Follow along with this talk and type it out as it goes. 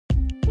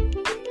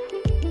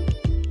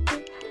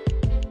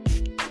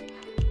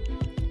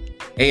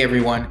Hey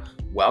everyone,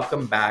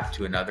 welcome back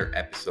to another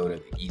episode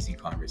of the Easy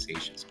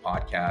Conversations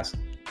podcast,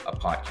 a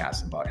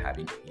podcast about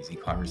having easy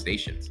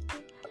conversations.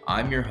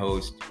 I'm your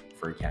host,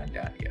 Farid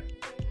Esack.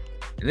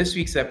 In this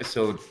week's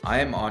episode,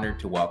 I am honored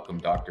to welcome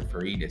Dr.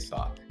 Farid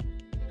Esack.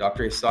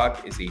 Dr.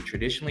 Esack is a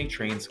traditionally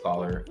trained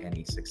scholar and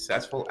a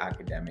successful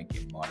academic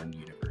in modern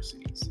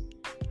universities.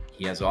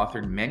 He has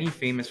authored many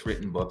famous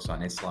written books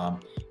on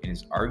Islam and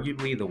is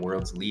arguably the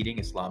world's leading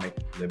Islamic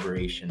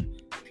Liberation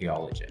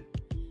theologian.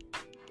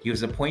 He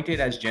was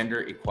appointed as Gender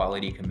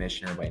Equality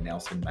Commissioner by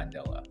Nelson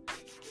Mandela.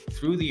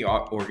 Through the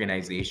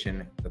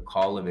organization, The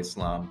Call of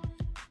Islam,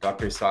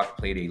 Dr. Esack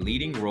played a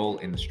leading role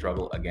in the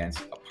struggle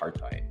against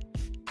apartheid.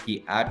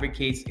 He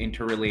advocates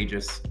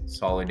interreligious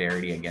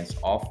solidarity against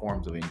all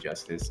forms of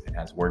injustice and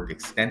has worked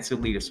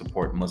extensively to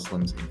support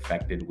Muslims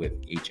infected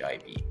with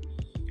HIV.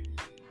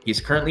 He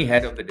is currently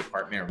head of the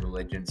Department of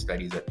Religion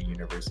Studies at the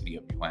University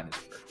of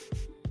Johannesburg.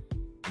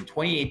 In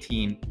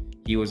 2018,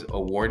 he was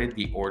awarded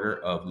the Order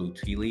of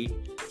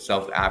Luthuli,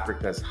 South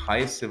Africa's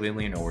highest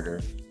civilian order,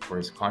 for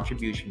his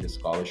contribution to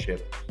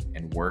scholarship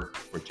and work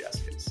for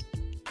justice.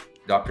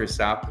 Dr.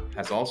 Esack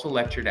has also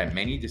lectured at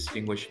many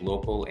distinguished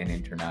local and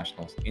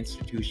international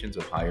institutions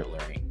of higher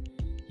learning.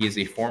 He is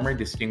a former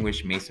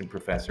distinguished Mason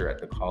professor at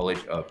the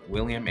College of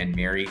William and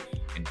Mary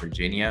in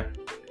Virginia.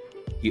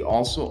 He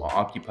also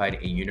occupied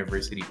a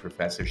university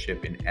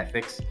professorship in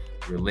ethics,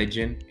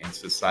 religion, and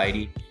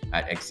society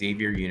at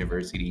Xavier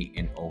University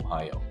in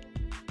Ohio.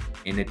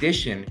 In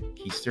addition,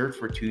 he served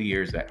for 2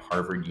 years at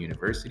Harvard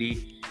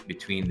University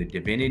between the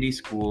Divinity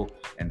School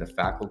and the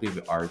Faculty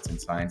of Arts and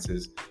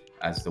Sciences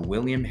as the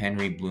William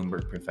Henry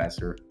Bloomberg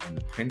Professor and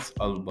the Prince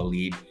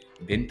Al-Walid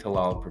bin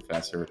Talal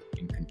Professor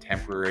in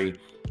Contemporary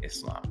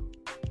Islam.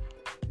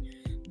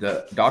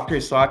 Dr.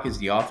 Esack is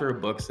the author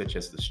of books such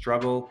as The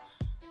Struggle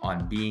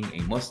on Being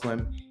a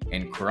Muslim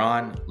and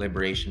Quran,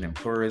 Liberation and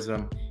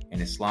Pluralism, an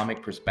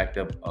Islamic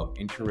Perspective of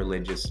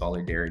Interreligious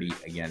Solidarity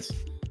Against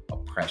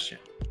Oppression.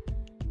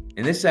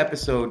 In this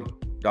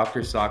episode,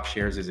 Dr. Esack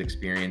shares his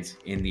experience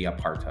in the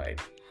apartheid.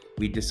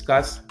 We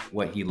discuss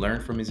what he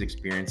learned from his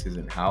experiences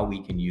and how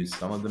we can use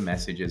some of the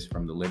messages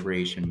from the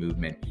liberation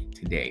movement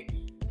today,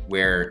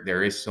 where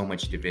there is so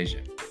much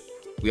division.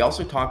 We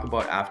also talk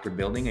about after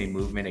building a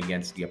movement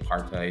against the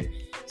apartheid,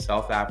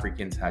 South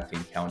Africans had to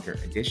encounter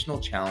additional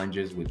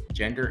challenges with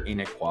gender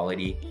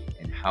inequality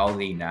and how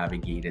they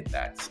navigated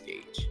that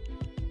stage.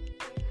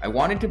 I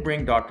wanted to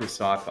bring Dr.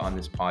 Esack on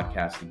this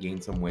podcast to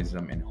gain some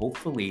wisdom and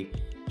hopefully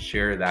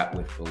share that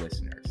with the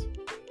listeners.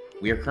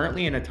 We are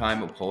currently in a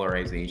time of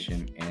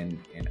polarization and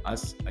an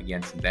us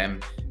against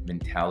them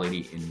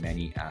mentality in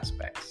many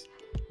aspects.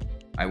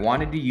 I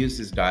wanted to use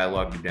this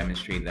dialogue to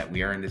demonstrate that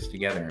we are in this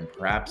together and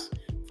perhaps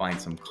find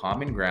some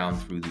common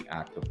ground through the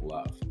act of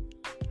love.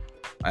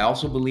 I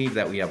also believe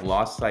that we have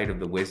lost sight of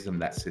the wisdom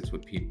that sits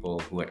with people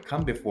who had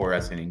come before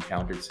us and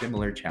encountered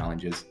similar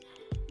challenges,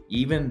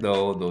 even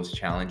though those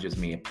challenges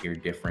may appear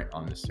different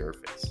on the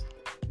surface.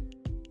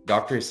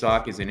 Dr.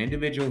 Esack is an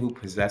individual who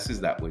possesses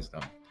that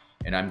wisdom,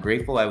 and I'm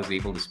grateful I was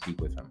able to speak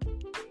with him.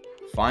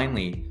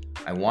 Finally,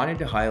 I wanted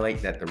to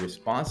highlight that the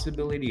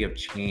responsibility of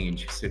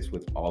change sits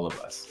with all of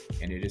us,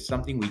 and it is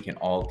something we can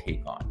all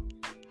take on.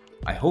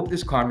 I hope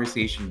this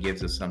conversation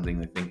gives us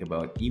something to think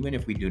about, even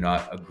if we do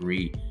not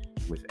agree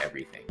with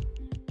everything.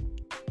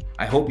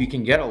 I hope you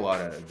can get a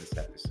lot out of this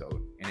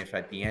episode, and if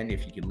at the end,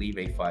 if you could leave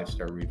a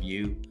 5-star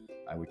review,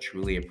 I would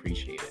truly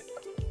appreciate it.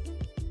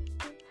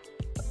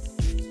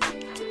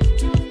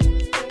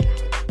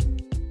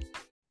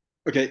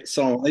 Okay,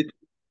 so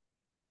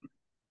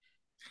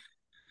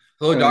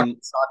Hello, Dr.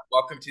 Esack.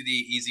 Welcome to the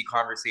Easy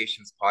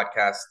Conversations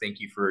podcast. Thank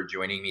you for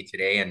joining me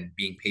today and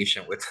being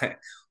patient with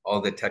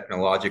all the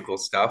technological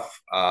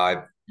stuff.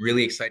 I'm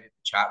really excited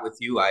to chat with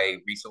you. I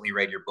recently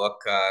read your book,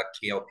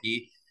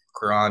 KLP,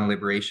 Quran,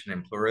 Liberation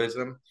and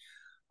Pluralism,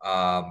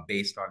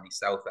 based on the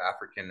South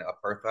African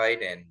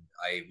apartheid. And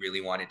I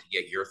really wanted to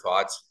get your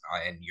thoughts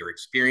and your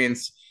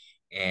experience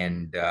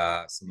and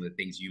some of the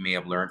things you may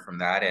have learned from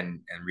that, and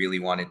really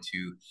wanted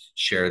to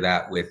share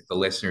that with the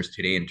listeners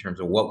today in terms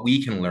of what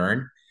we can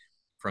learn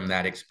from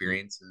that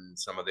experience and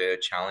some of the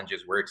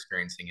challenges we're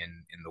experiencing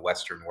in the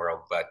Western world.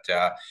 But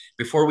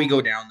before we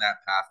go down that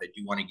path, I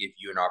do want to give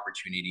you an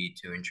opportunity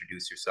to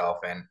introduce yourself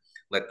and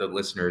let the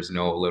listeners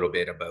know a little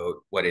bit about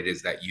what it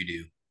is that you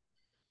do.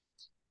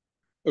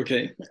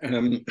 Okay,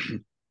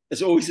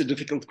 it's always a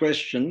difficult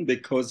question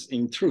because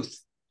in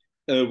truth,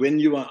 when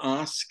you are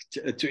asked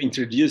to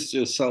introduce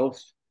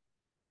yourself,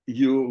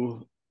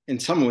 you, in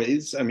some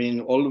ways,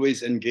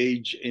 always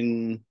engage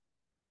in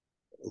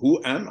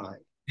who am I?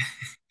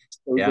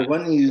 So Yeah. The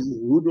one is,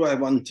 who do I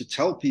want to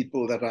tell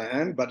people that I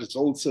am? But it's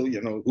also,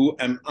 who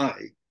am I?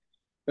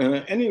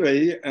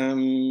 Anyway,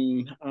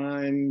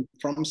 I'm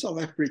from South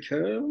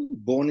Africa,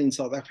 born in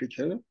South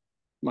Africa.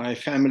 My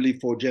family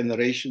for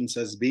generations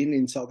has been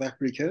in South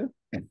Africa.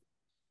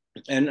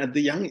 And at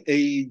the young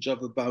age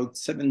of about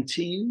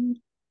 17,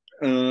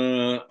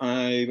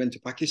 I went to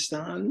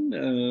Pakistan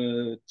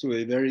to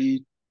a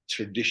very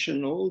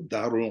traditional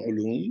Darul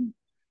Uloom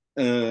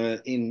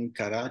in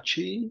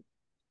Karachi.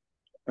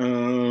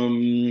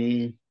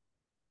 Um,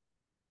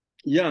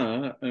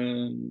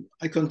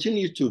 I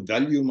continue to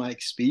value my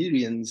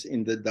experience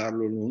in the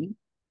Darul Uloom,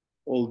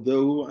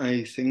 although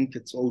I think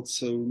it's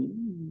also,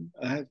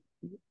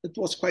 it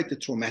was quite a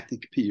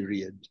traumatic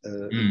period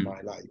in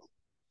my life.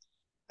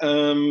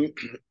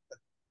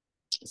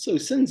 So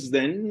since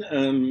then,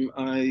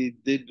 I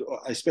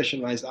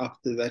specialized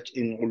after that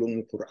in Ulum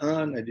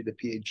al-Quran. I did a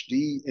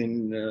PhD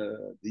in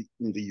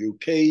the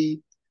UK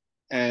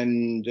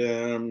and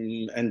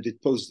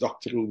did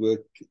postdoctoral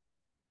work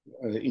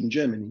in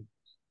Germany.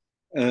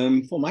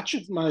 For much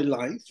of my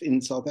life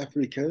in South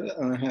Africa,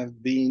 I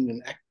have been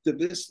an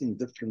activist in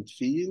different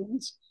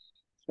fields.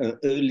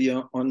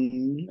 Earlier on,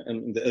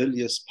 in the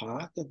earliest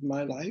part of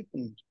my life,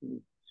 and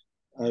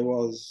I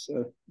was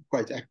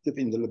quite active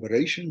in the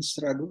liberation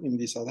struggle, in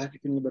the South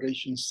African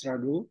liberation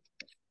struggle.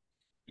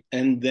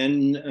 And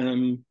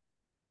then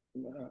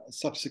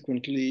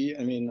subsequently,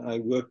 I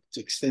worked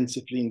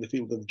extensively in the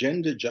field of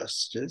gender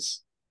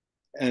justice.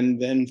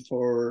 And then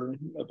for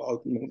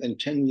about more than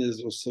 10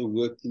 years or so,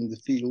 worked in the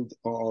field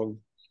of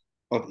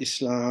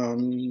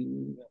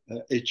Islam,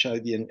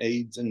 HIV and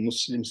AIDS, and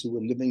Muslims who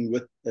were living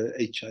with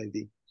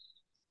HIV.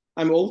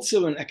 I'm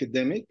also an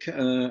academic.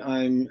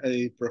 I'm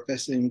a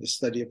professor in the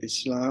study of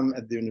Islam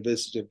at the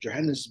University of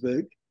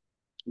Johannesburg,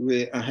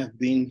 where I have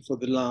been for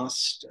the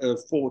last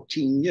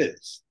 14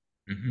 years.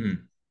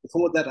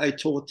 Before that, I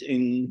taught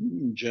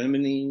in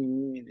Germany,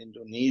 in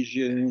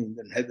Indonesia, in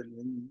the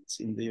Netherlands,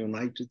 in the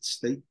United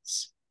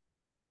States.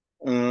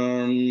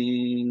 I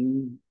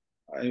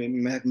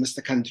missed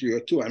a country or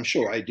two, I'm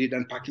sure I did,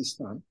 and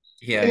Pakistan.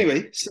 Yeah.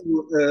 Anyway,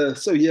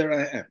 so here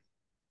I am.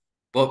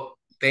 Well,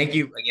 thank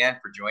you again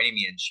for joining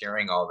me and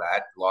sharing all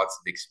that. Lots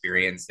of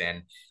experience.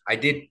 And I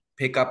did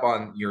pick up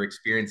on your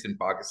experience in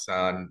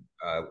Pakistan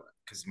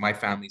because my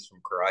family's from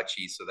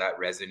Karachi, so that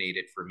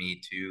resonated for me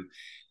too.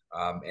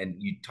 And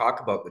you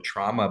talk about the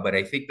trauma, but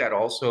I think that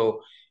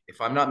also,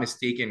 if I'm not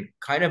mistaken,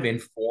 kind of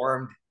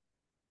informed,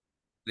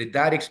 did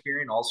that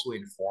experience also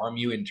inform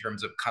you in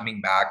terms of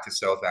coming back to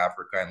South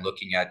Africa and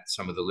looking at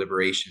some of the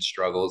liberation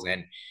struggles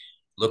and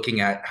looking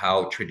at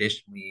how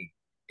traditionally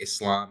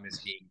Islam is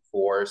being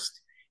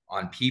forced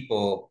on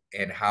people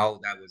and how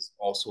that was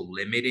also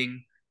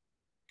limiting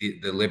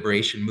the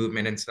liberation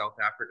movement in South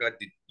Africa?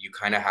 Did you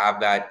kind of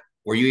have that?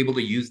 Were you able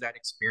to use that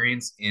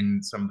experience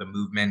in some of the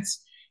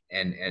movements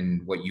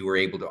and what you were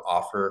able to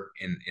offer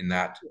in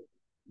that?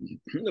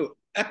 No,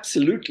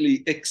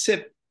 absolutely,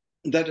 except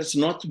that is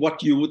not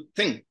what you would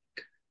think.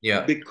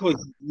 Yeah. Because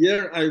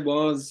here I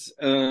was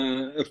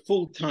a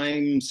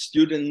full-time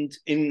student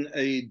in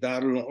a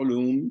Darul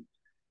Uloom,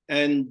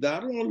 and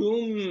Darul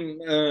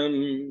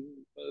Uloom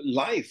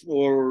life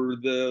or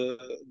the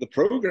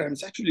program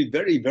is actually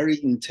very, very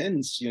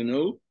intense,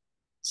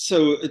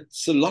 So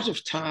it's a lot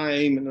of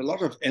time and a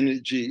lot of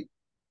energy.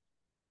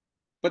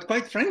 But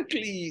quite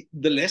frankly,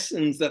 the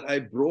lessons that I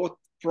brought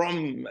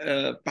from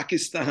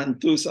Pakistan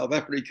to South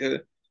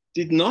Africa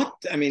did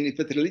not, if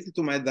it related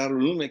to my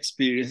Darul Uloom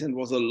experience, and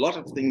was a lot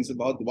of things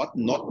about what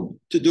not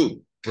to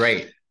do.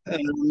 Right.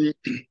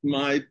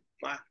 My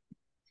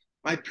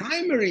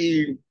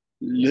primary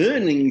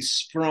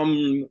learnings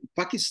from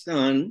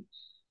Pakistan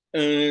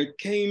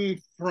came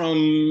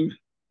from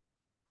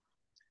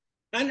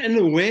an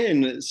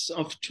awareness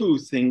of two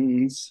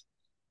things.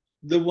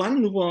 The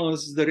one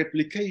was the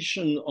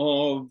replication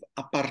of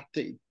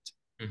apartheid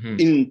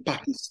in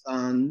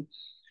Pakistan,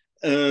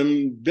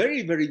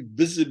 very, very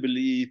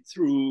visibly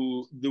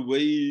through the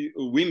way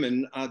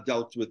women are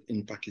dealt with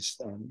in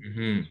Pakistan.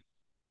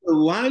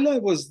 While I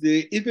was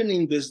there, even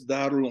in this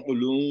Darul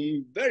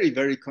Uloom, very,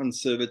 very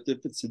conservative,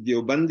 it's a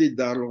Deobandi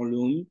Darul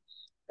Uloom,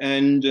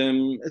 and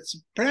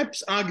it's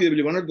perhaps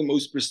arguably one of the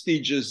most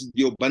prestigious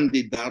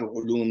Deobandi Darul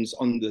Ulooms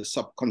on the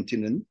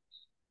subcontinent.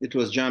 It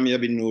was Jamia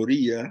bin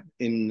Nouriya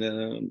in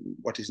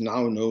what is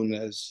now known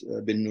as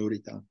Bin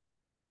Nourita.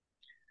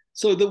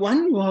 So the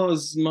one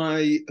was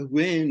my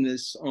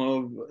awareness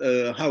of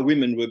how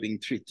women were being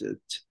treated.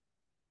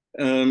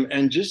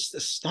 And just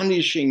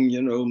astonishing,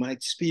 my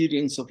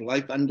experience of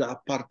life under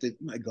apartheid.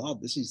 My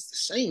God, this is the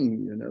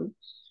same,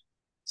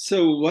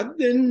 So what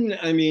then,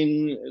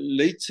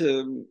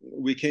 later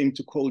we came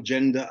to call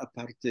gender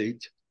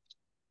apartheid.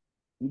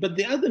 But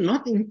the other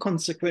not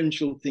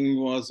inconsequential thing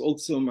was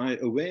also my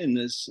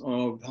awareness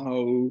of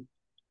how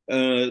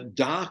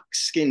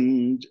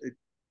dark-skinned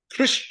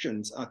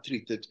Christians are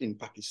treated in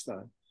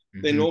Pakistan.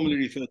 They normally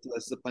refer to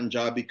as the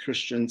Punjabi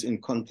Christians in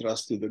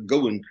contrast to the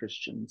Goan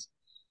Christians.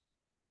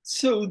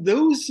 So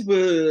those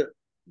were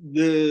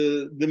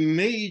the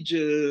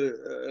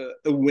major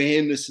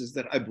awarenesses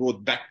that I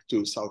brought back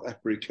to South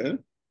Africa.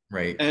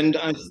 Right. And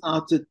I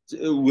started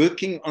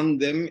working on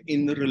them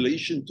in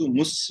relation to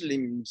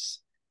Muslims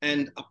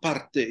and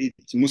apartheid,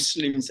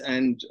 Muslims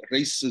and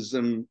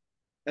racism.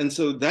 And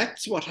so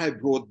that's what I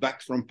brought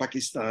back from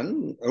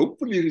Pakistan,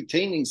 hopefully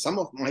retaining some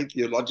of my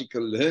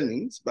theological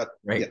learnings, but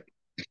right.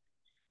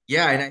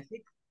 Yeah, and I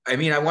think,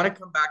 I want to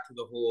come back to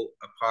the whole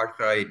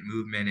apartheid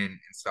movement in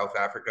South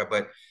Africa,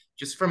 but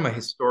just from a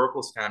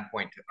historical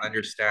standpoint to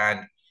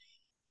understand,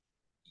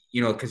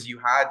 you know, because you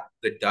had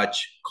the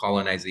Dutch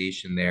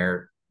colonization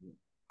there.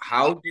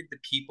 How did the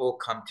people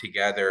come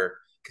together?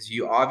 Because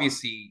you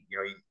obviously, you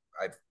know,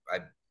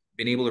 I've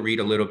been able to read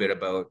a little bit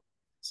about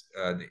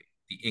the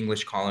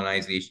English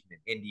colonization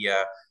in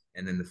India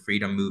and then the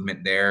freedom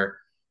movement there.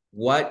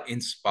 What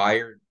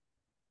inspired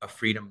a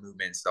freedom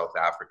movement in South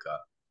Africa?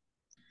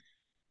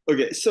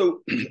 Okay,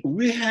 so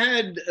we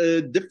had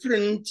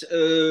different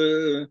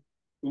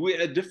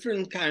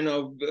kind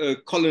of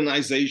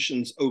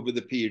colonizations over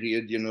the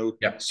period, you know,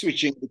 Yeah.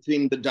 switching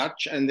between the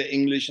Dutch and the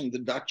English and the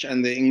Dutch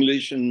and the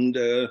English. And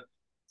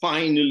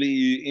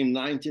finally, in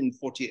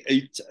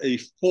 1948, a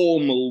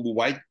formal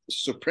white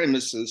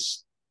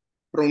supremacist,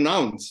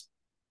 pronounced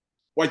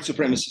white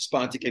supremacist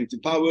party came to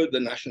power, the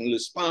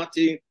Nationalist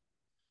Party.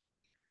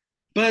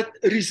 But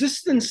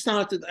resistance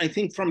started, I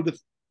think,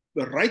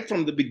 right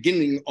from the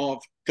beginning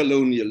of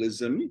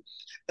colonialism,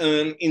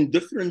 in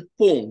different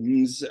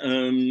forms.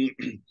 In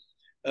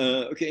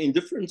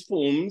different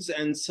forms.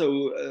 And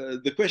so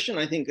the question,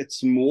 I think,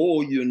 it's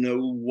more, you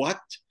know, what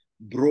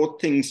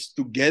brought things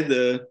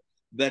together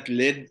that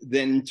led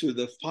then to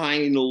the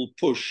final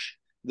push,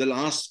 the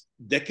last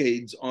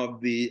decades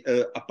of the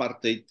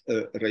apartheid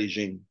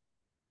regime.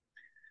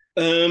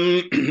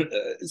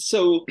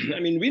 So, I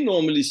mean, we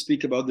normally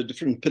speak about the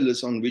different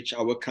pillars on which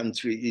our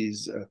country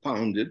is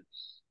founded.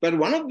 But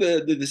one of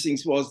the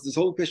things was this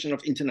whole question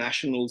of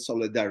international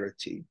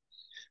solidarity.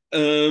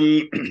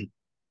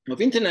 Of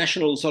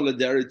international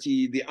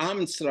solidarity, the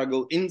armed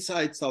struggle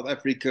inside South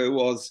Africa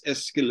was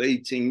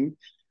escalating.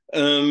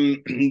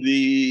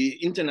 The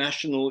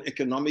international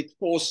economic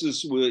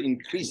forces were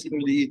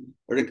increasingly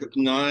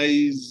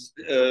recognized.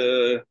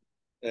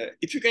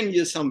 If you can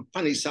hear some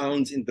funny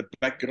sounds in the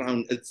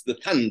background, it's the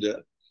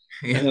thunder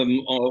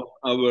of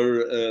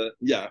our,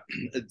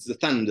 it's the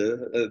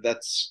thunder.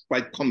 That's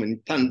quite common,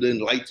 thunder and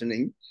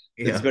lightning.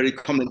 Yeah. It's very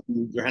common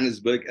in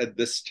Johannesburg at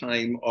this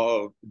time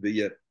of the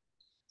year.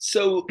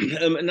 So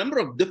a number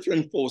of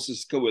different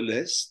forces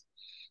coalesced,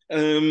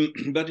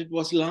 but it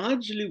was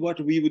largely what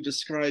we would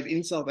describe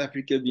in South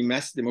Africa, the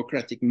mass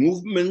democratic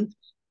movement,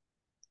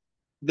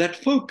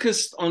 that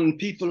focused on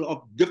people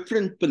of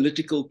different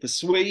political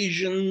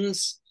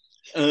persuasions,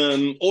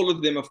 all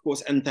of them, of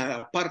course,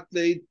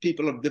 anti-apartheid,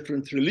 people of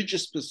different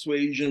religious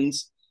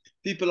persuasions,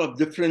 people of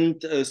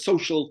different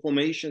social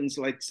formations,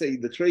 like, say,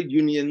 the trade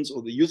unions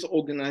or the youth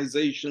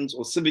organizations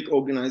or civic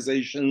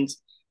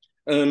organizations,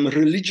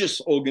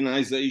 religious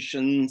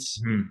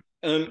organizations.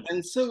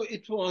 And so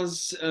it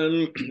was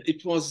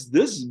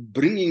this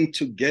bringing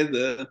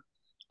together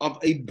of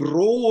a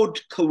broad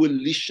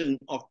coalition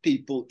of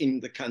people in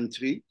the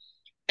country,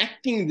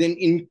 acting then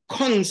in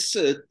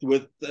concert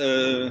with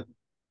the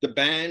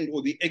band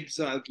or the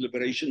exiled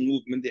liberation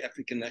movement, the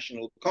African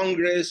National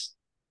Congress.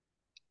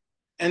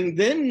 And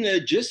then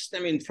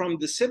from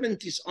the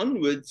 70s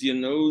onwards, you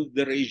know,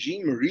 the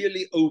regime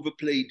really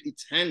overplayed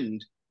its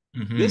hand.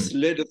 This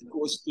led, of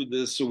course, to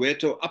the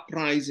Soweto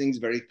uprisings,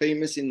 very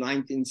famous in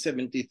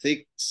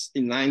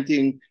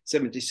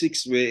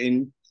 1976,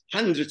 wherein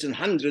hundreds and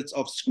hundreds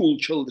of school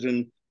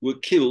children were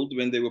killed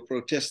when they were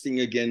protesting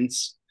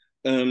against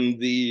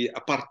the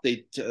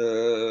apartheid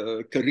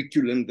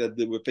curriculum that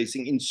they were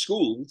facing in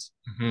schools.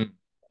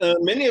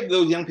 Many of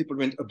those young people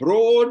went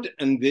abroad,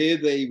 and there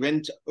they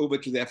went over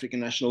to the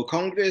African National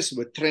Congress,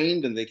 were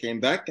trained, and they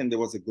came back, and there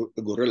was a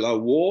guerrilla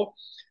war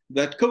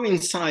that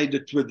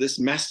coincided with this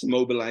mass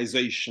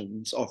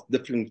mobilizations of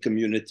different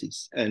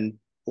communities and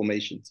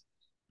formations.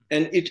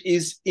 And it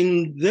is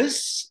in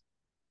this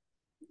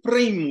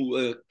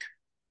framework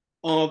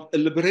of a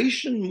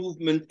liberation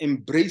movement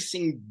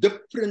embracing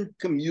different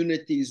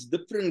communities,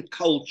 different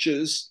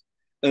cultures,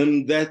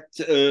 that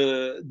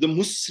the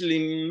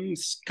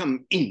Muslims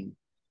come in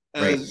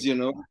as, you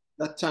know,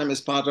 that time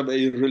as part of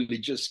a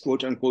religious,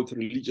 quote unquote,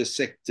 religious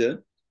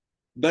sector.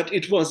 But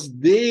it was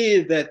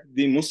there that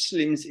the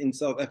Muslims in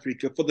South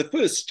Africa, for the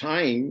first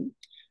time,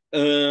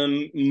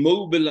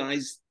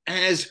 mobilized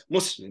as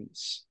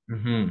Muslims.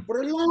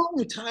 For a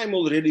long time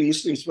already,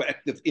 Muslims were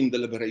active in the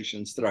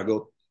liberation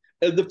struggle.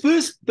 The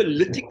first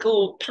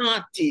political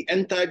party,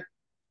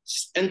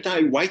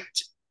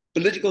 anti-white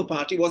political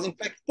party, was in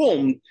fact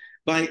formed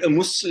by a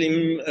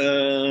Muslim.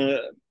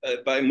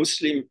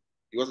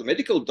 He was a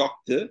medical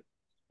doctor,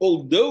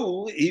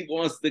 although he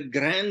was the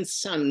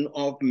grandson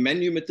of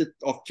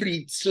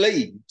freed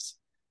slaves,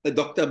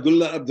 Dr.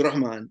 Abdullah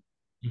Abdurrahman.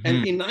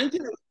 And in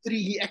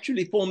 1903, he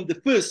actually formed the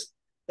first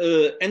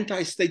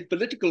anti-state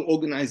political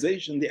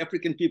organization, the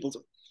African People's.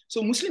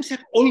 So Muslims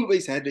have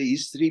always had a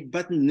history,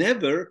 but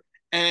never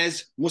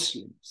as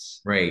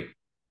Muslims. Right.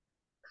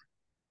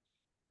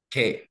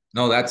 Okay.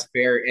 No, that's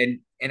fair. And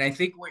I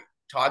think what you're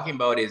talking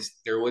about is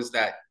there was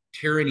that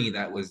tyranny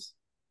that was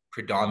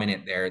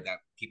predominant there that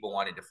people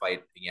wanted to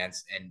fight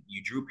against. And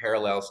you drew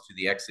parallels to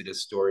the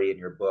Exodus story in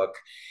your book.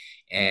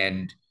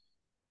 And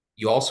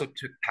you also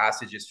took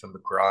passages from the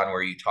Quran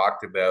where you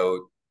talked about,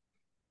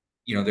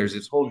 you know, there's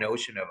this whole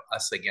notion of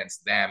us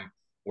against them,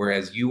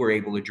 whereas you were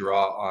able to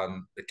draw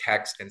on the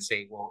text and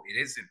say, well,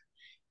 it isn't.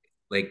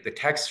 Like, the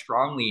text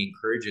strongly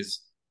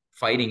encourages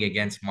fighting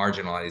against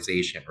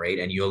marginalization, right?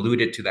 And you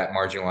alluded to that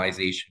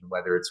marginalization,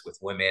 whether it's with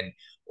women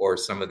or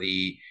some of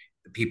the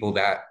people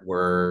that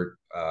were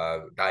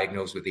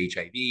diagnosed with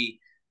HIV,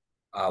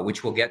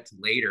 which we'll get to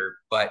later.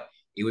 But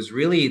it was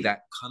really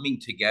that coming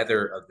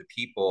together of the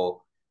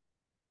people,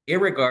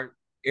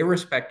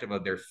 irrespective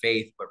of their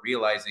faith, but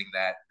realizing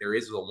that there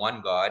is the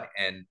one God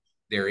and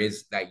there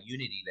is that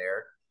unity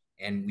there,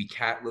 and we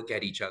can't look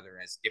at each other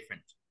as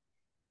different.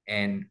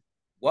 And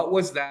what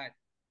was that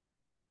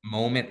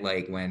moment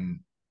like when,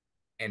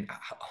 and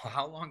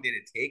how long did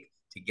it take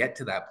to get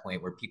to that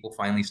point where people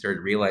finally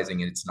started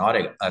realizing it's not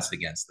us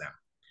against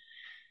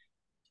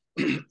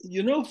them?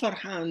 You know,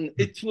 Farhan,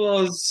 it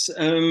was,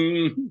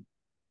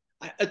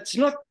 it's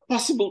not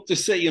possible to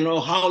say, you know,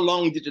 how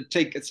long did it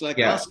take? It's like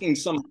asking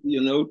somebody,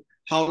 you know,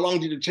 how long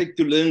did it take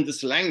to learn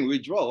this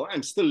language? Well,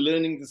 I'm still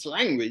learning this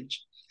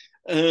language.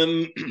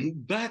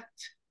 But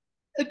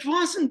it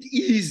wasn't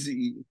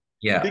easy.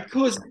 Yeah.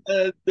 Because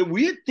the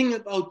weird thing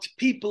about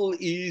people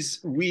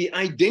is we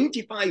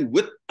identify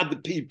with other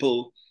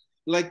people.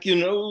 Like, you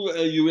know,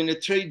 you're in a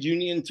trade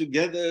union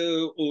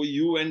together, or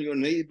you and your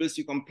neighbors,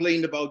 you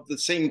complain about the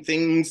same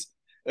things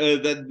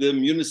that the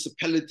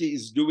municipality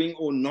is doing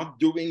or not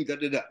doing, da,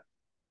 da, da.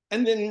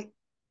 And then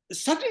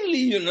suddenly,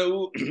 you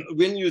know,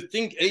 when you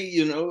think, hey,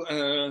 you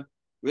know,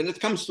 when it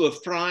comes to a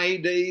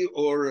Friday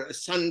or a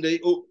Sunday,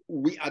 oh,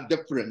 we are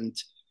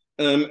different.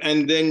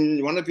 And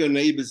then one of your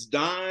neighbors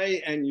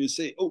die and you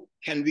say, oh,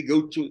 can we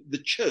go to the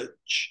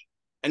church?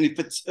 And if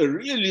it's a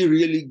really,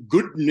 really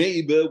good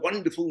neighbor,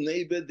 wonderful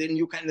neighbor, then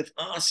you kind of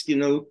ask, you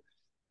know,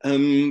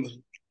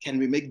 can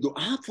we make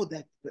dua for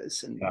that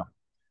person? Yeah.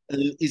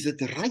 Is it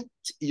right?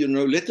 You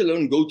know, let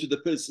alone go to the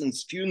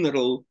person's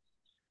funeral.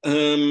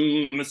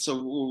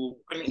 So,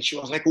 I mean, she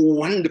was like a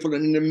wonderful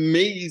and an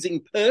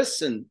amazing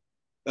person.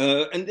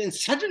 And then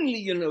suddenly,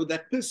 you know,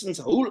 that person's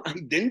whole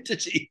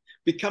identity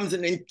becomes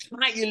a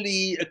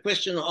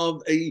question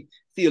of a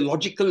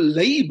theological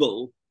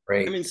label.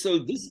 Right. I mean, so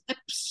this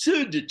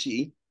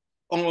absurdity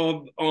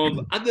of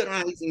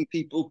otherizing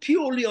people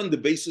purely on the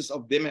basis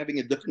of them having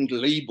a different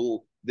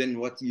label than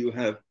what you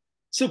have.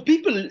 So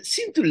people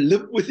seem to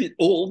live with it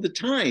all the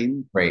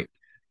time. Right.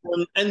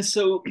 And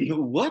so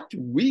what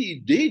we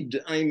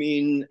did, I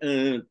mean,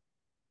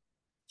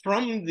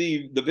 from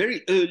the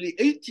very early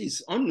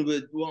 80s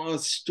onward,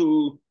 was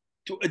to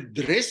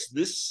address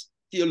this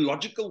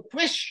theological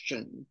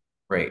question.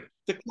 Right.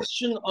 The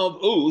question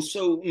of,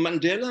 so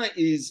Mandela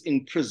is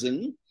in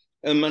prison.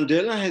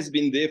 Mandela has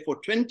been there for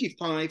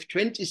 25,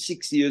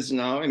 26 years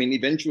now. I mean,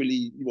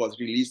 eventually he was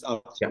released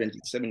after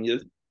 27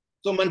 years.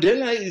 So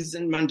Mandela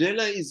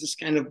is this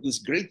kind of this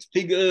great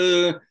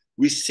figure.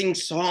 We sing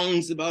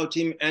songs about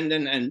him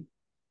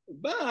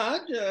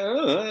but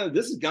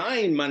this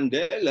guy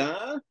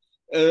Mandela,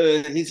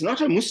 he's not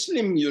a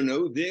Muslim, you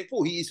know,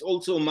 therefore he is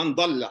also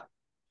Mandala.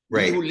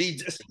 Right. He who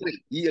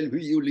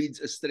leads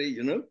astray,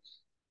 you know.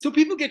 So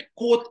people get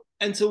caught.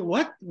 And so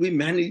what we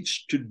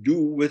managed to do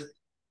with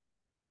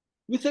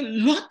a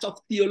lot of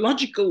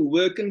theological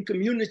work and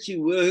community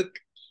work,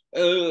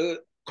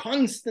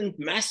 constant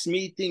mass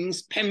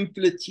meetings,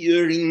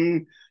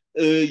 pamphleteering,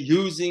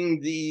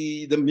 using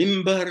the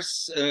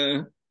mimbars.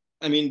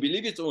 I mean,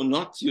 believe it or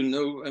not, you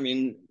know, I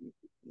mean,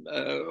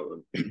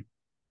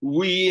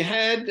 we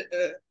had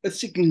a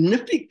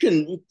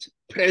significant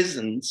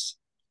presence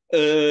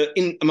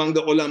among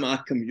the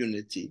ulama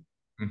community.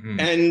 Mm-hmm.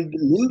 And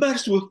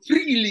mimbars were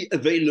freely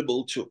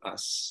available to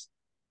us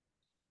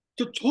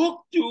to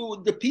talk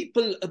to the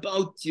people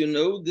about, you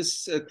know,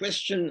 this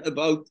question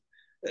about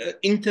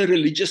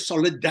interreligious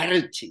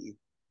solidarity.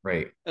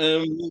 Right.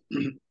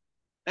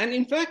 And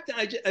in fact,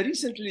 I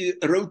recently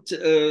wrote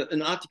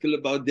an article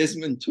about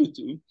Desmond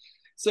Tutu.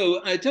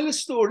 So I tell a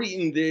story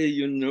in there,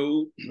 you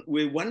know,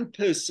 where one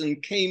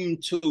person came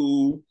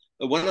to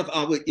one of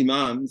our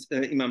imams,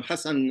 Imam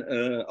Hassan,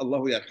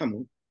 Allahu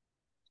yarhamu,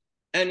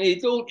 and he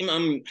told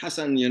Imam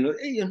Hassan, you know,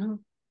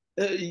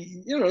 hey,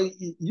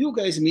 you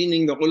guys,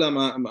 meaning the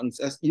ulama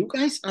amongst us, you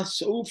guys are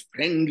so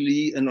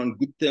friendly and on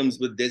good terms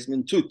with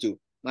Desmond Tutu.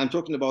 I'm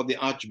talking about the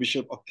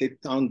Archbishop of Cape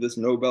Town, this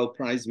Nobel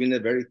Prize winner,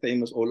 very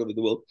famous all over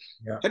the world.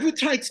 Yeah. Have you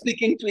tried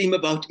speaking to him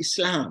about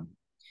Islam?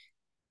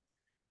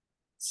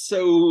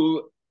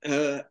 So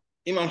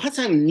Imam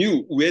Hassan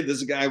knew where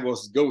this guy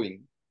was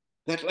going.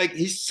 That, like,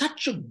 he's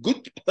such a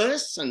good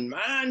person,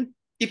 man.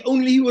 If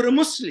only he were a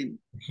Muslim.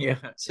 Yeah.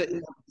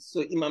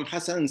 So Imam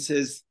Hassan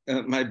says,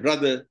 my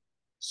brother,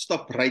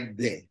 stop right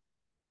there.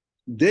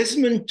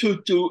 Desmond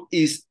Tutu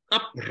is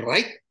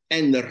upright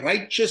and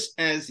righteous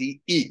as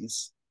he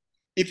is.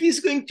 If he's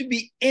going to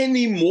be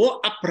any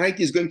more upright,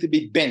 he's going to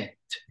be bent.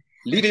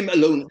 Leave him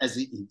alone as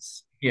he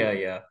is. Yeah,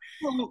 yeah.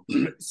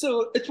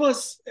 So it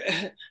was,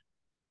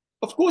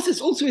 of course,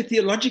 it's also a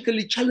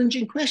theologically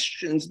challenging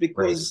question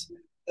because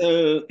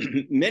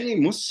many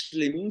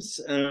Muslims,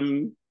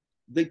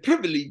 they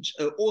privilege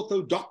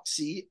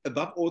orthodoxy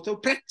above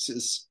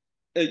orthopraxis.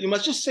 You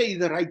must just say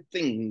the right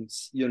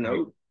things, you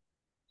know.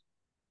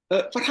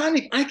 Farhan,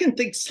 if I can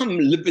take some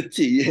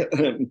liberty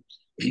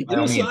By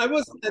all So means. I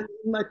was in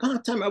my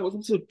part time. I was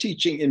also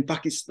teaching in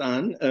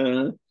Pakistan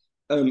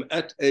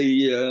at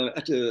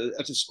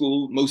a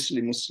school,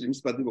 mostly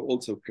Muslims, but there were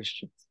also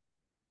Christians.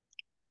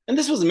 And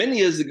this was many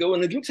years ago,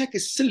 and it looks like a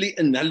silly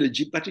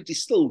analogy, but it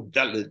is still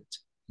valid.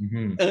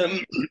 Mm-hmm.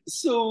 Um,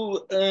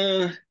 so,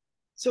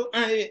 so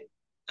I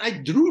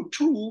drew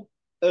two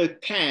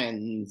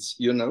cans,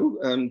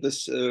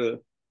 this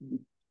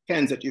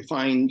cans that you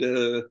find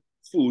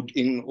food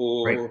in,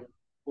 Right. or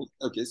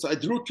okay. So I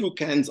drew two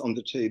cans on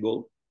the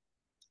table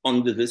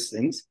under these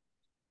things,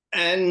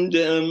 and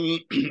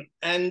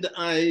and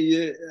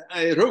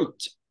I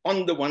wrote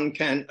on the one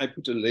can. I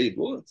put a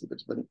label. It's a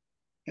bit of a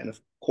kind of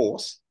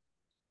coarse,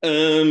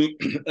 um,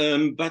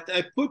 but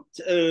I put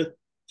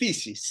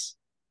feces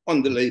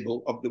on the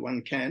label of the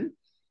one can,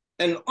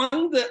 and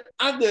on the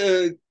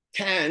other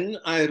can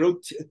I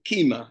wrote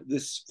keema,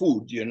 this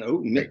food,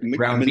 Right.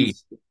 Ground beef.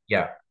 minced.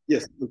 Yeah.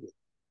 Yes,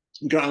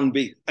 ground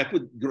beef. I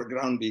put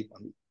ground beef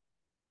on it.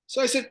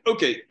 So I said,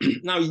 okay,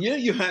 now here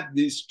you have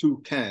these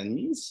two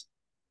cans.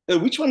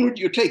 Which one would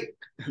you take?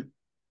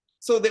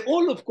 So they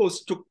all, of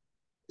course,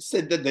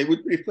 said that they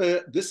would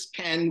prefer this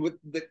can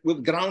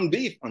with ground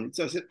beef on it.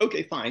 So I said,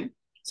 okay, fine.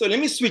 So let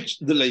me switch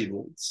the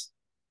labels.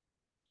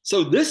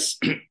 So this,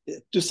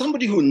 to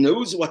somebody who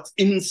knows what's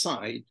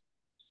inside,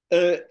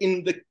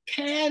 in the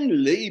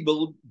can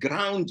labeled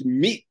ground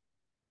meat,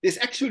 there's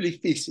actually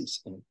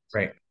feces in it.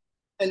 Right.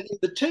 And in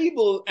the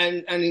table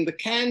and in the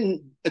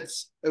can,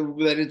 it's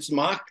where it's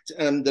marked,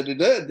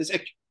 there's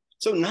actually,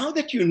 so now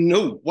that you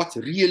know what's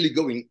really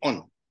going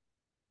on,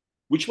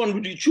 which one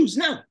would you choose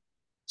now?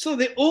 So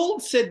they all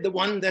said the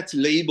one that's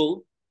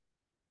labeled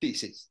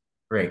feces.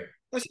 Right.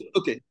 I said,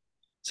 okay,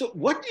 so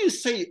what do you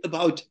say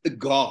about a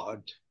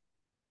God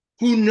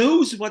who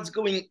knows what's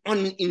going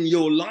on in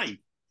your life,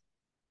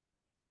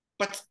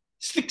 but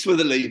sticks with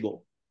a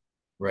label?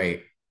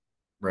 Right.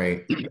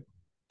 Right.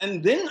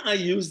 And then I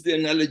used the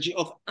analogy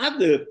of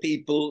other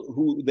people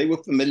who they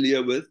were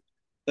familiar with,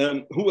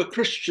 who were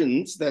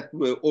Christians that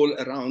were all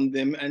around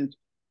them and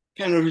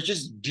kind of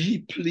just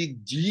deeply,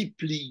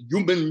 deeply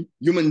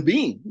human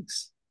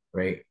beings.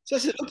 Right. So I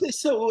said, okay,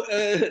 so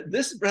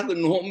this brother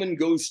Norman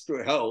goes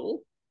to hell,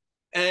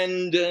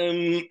 and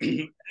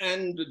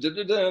and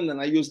then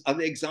I use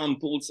other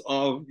examples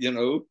of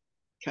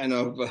kind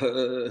of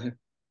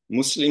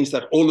Muslims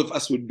that all of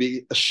us would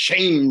be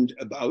ashamed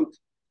about.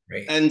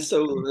 Right. And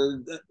so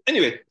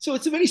anyway, so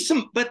it's a very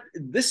simple, but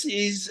this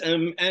is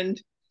and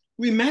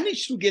we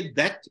managed to get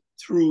that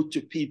through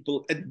to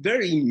people at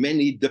very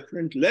many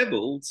different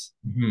levels,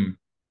 Mm-hmm.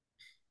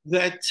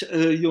 that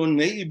your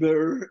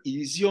neighbor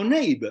is your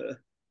neighbor,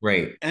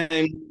 Right.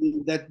 and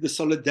that the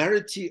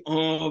solidarity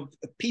of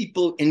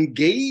people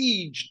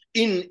engaged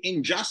in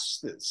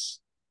injustice,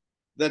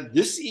 that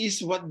this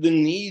is what the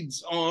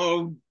needs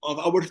of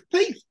our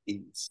faith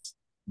is.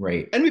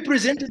 Right. And we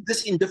presented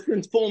this in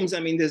different forms. I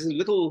mean, there's a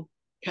little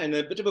kind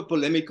of bit of a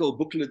polemical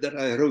booklet that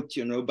I wrote,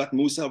 but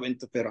Musa went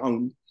to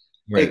Firaun.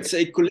 Right. It's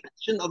a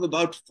collection of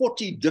about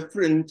 40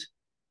 different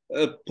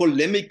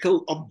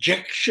polemical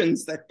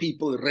objections that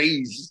people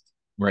raised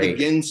Right.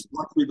 against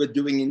what we were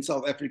doing in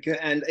South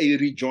Africa, and a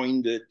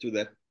rejoinder to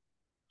that.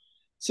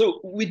 So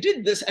we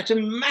did this at a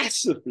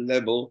massive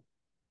level.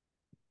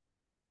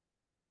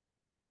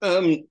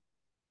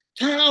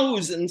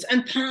 Thousands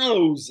and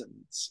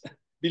thousands,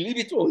 believe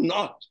it or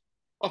not,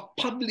 of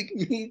public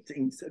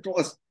meetings. It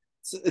was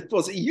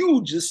a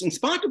huge, in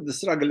spite of the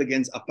struggle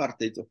against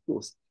apartheid, of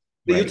course.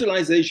 The Right.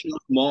 utilization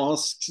of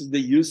mosques, the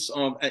use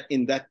of,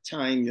 in that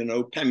time,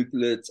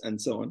 pamphlets and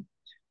so on.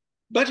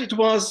 But it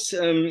was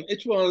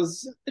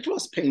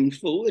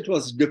painful. It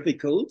was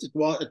difficult.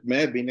 It may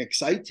have been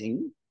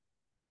exciting,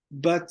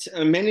 but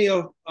many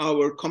of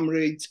our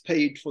comrades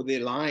paid for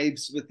their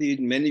lives with it.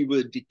 Many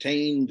were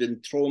detained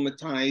and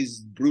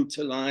traumatized,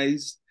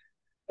 brutalized.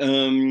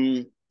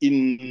 In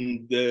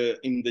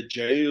the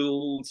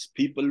jails,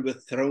 people were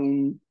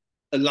thrown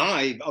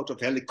alive out of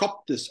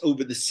helicopters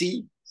over the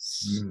seas.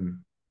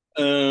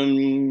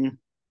 Mm.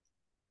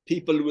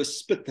 People were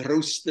spit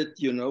roasted,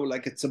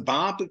 like it's a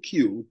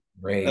barbecue,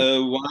 Right.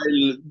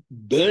 while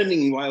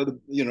burning, while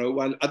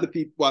other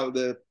people, while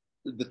the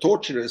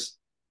torturers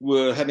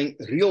were having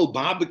real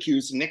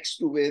barbecues next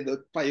to where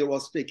the fire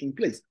was taking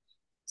place.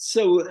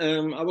 So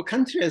our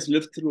country has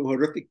lived through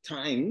horrific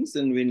times,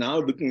 and we're now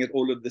looking at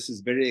all of this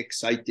is very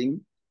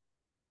exciting.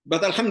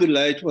 But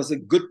alhamdulillah, it was a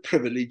good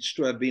privilege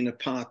to have been a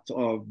part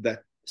of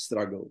that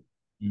struggle.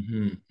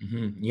 Mm-hmm.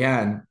 Mm-hmm.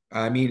 Yeah. And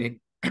I mean,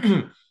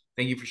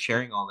 thank you for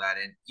sharing all that.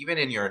 And even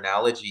in your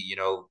analogy,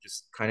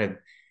 just kind of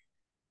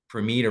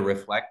for me to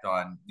reflect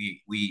on,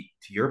 we,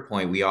 to your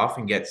point, we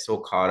often get so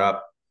caught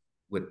up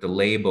with the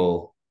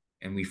label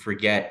and we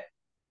forget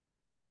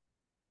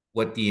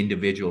what the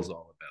individual is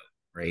all about,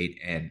 right?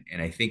 And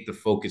I think the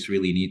focus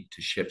really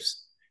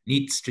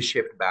needs to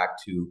shift back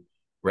to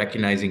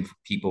recognizing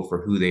people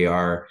for who they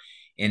are.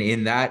 And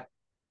in that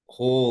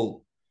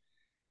whole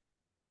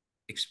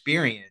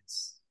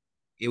experience,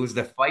 it was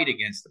the fight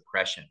against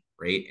oppression,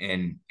 right?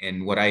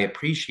 And what I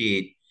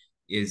appreciate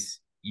is,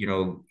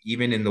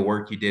 even in the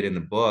work you did in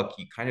the book,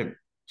 you kind of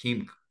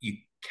you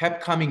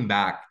kept coming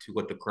back to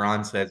what the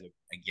Quran says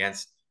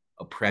against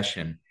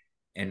oppression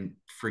and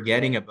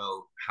forgetting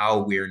about how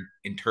we're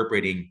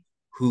interpreting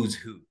who's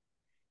who,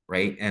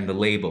 right? And the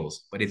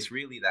labels, but it's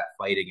really that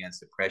fight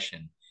against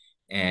oppression.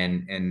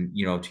 And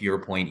you know, to your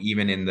point,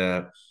 even in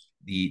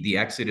the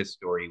Exodus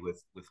story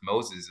with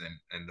Moses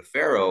and the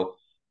Pharaoh,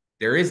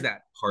 there is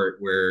that part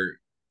where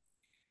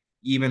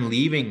even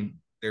leaving,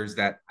 there's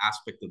that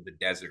aspect of the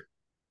desert.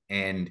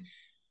 And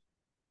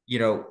you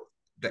know,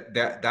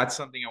 that's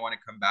something I want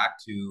to come back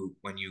to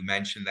when you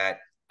mentioned that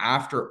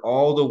after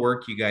all the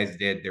work you guys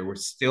did, there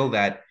was still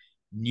that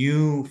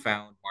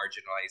newfound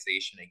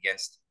marginalization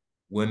against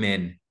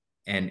women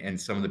and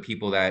some of the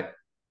people that,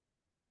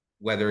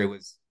 whether it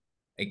was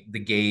like the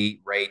gay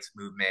rights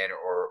movement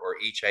or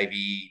HIV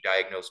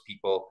diagnosed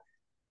people,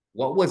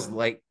 what was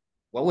like,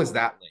 what was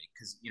that like?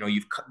 Because you know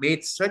you've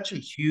made such a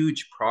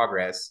huge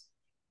progress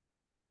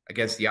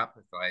against the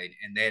apartheid,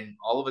 and then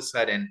all of a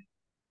sudden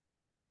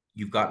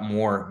you've got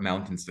more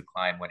mountains to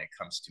climb when it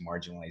comes to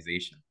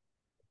marginalization.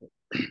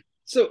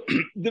 So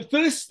the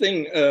first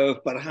thing,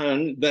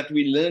 Farhan, that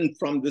we learned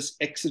from this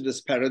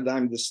Exodus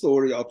paradigm, the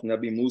story of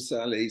Nabi Musa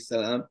alayhi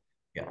salam,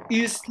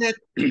 is that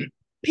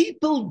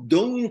people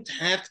don't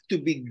have to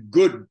be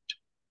good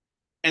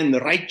and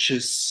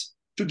righteous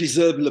to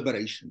deserve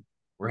liberation.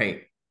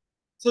 Right.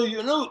 So,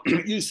 you know,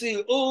 you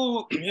say,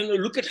 oh, you know,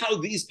 look at how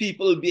these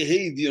people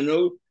behave, you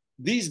know,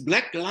 these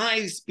Black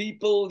Lives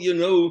people, you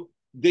know,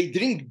 they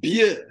drink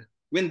beer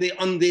when they're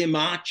on their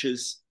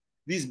marches.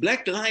 These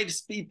Black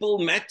Lives people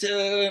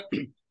matter.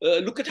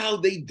 Look at how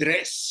they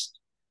dress.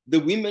 The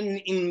women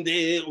in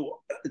there,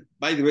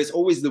 by the way, it's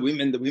always the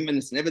women. The women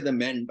is never the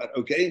men, but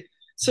okay.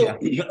 So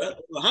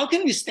how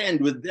can we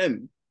stand with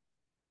them?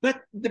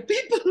 But the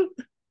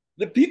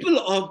people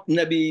of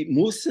Nabi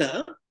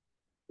Musa,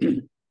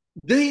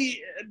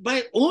 they,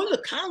 by all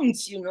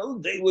accounts, you know,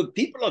 they were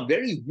people of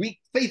very weak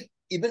faith,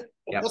 even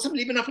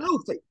possibly even of no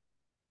faith.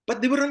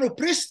 But they were an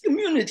oppressed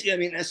community. I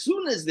mean, as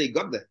soon as they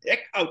got the heck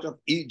out of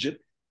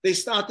Egypt, they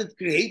started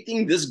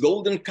creating this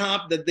golden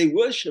calf that they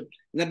worshipped.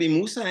 Nabi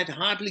Musa had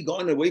hardly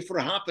gone away for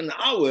half an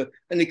hour,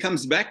 and he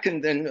comes back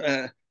and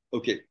then,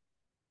 okay.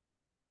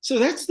 So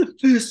that's the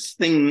first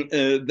thing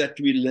that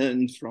we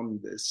learned from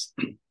this.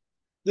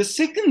 The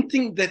second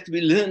thing that we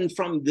learned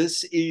from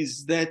this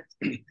is that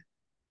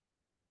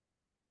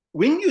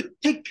when you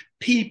take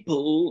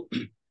people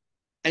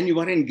and you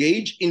are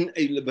engaged in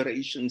a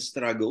liberation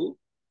struggle,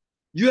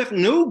 you have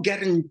no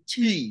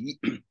guarantee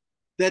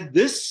that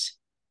this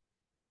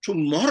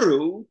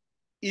tomorrow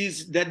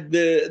is that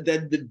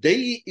the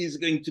day is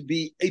going to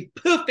be a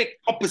perfect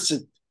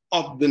opposite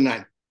of the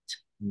night.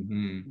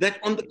 Mm-hmm. That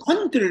on the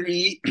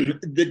contrary,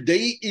 the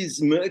day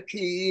is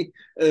murky,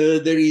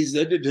 there is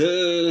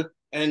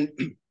and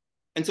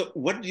so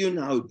what do you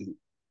now do?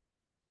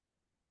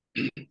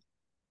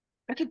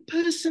 At a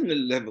personal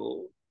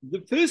level,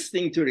 the first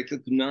thing to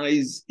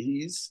recognize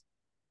is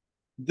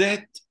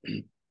that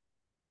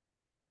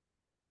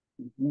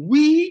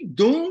we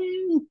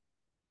don't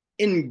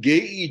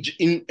engage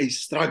in a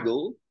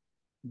struggle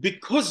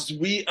because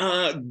we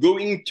are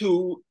going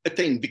to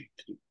attain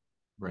victory.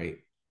 Right.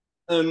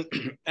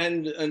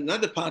 And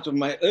another part of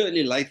my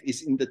early life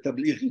is in the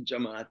Tablighi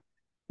Jamaat.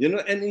 You know,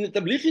 and in the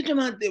Tablighi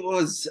Jamaat, there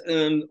was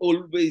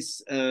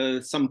always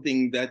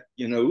something that,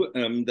 you know,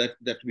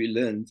 that we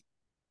learned.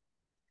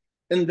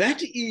 And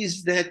that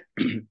is that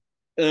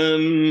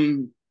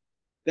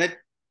that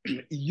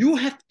you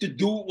have to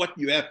do what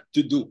you have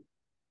to do.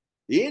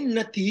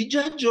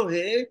 Natija jo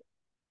hai,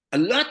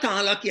 Allah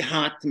Ta'ala ki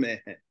haath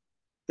mein hai.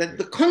 That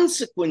the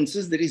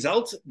consequences, the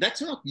results,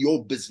 that's not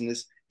your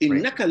business.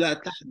 إِنَّكَ لَا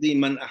تَهْدِي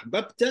مَنْ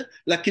أَحْبَبْتَ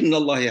لَكِنَّ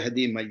اللَّهَ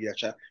يَهْدِي مَنْ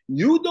يَشَاءُ.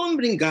 You don't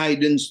bring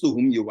guidance to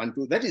whom you want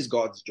to. That is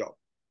God's job.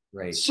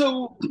 Right.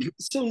 So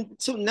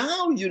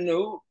now, you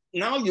know,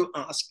 now you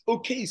ask,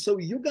 okay, so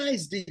you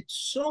guys did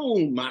so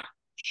much.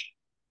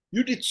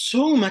 You did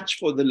so much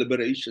for the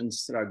liberation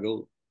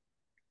struggle.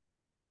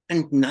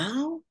 And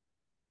now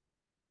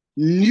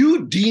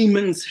new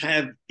demons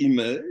have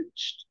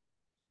emerged.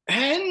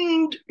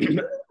 And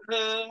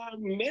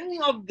many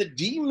of the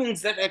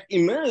demons that have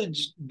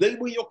emerged, they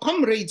were your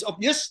comrades of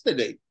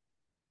yesterday.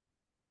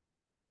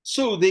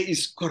 So there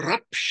is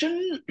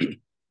corruption,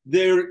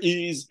 there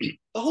is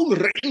a whole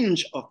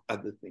range of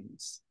other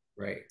things.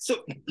 Right.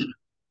 So,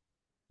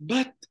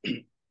 but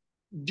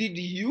did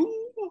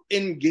you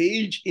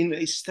engage in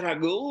a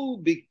struggle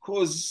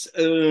because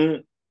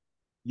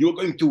you're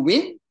going to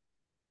win?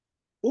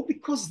 Or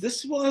because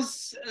this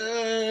was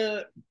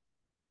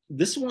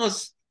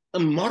a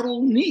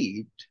moral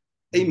need,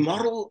 a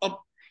moral,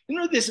 you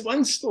know, there's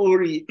one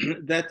story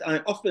that I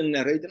often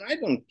narrate, and I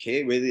don't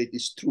care whether it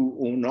is true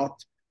or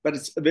not, but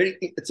it's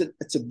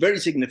a very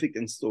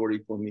significant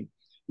story for me.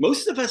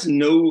 Most of us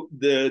know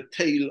the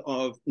tale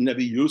of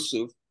Nabi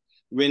Yusuf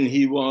when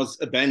he was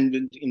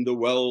abandoned in the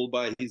well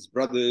by his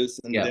brothers,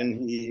 and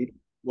then he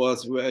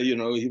was, you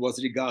know, he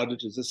was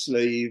regarded as a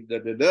slave,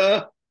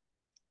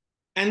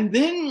 And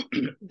then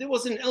there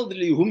was an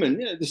elderly woman.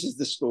 Yeah, this is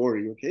the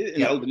story, okay?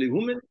 An elderly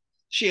woman.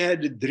 She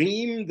had a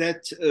dream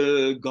that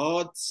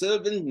God's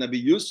servant,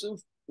 Nabi Yusuf,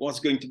 was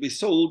going to be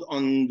sold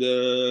on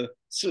the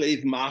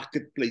slave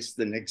marketplace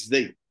the next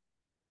day.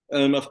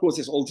 Of course,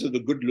 there's also the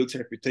good looks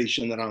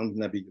reputation around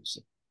Nabi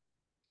Yusuf.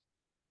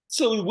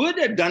 So word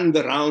had done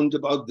the round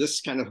about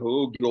this kind of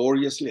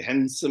gloriously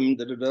handsome,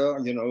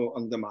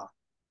 on the market.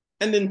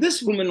 And then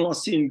this woman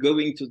was seen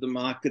going to the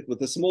market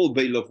with a small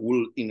bale of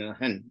wool in her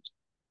hand.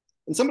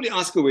 And somebody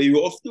asked her, where are you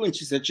off to? And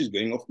she said she's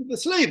going off to the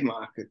slave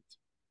market.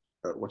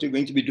 What are you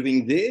going to be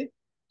doing there?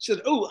 She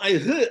said, oh, I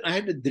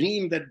had a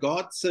dream that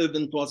God's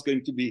servant was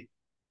going to be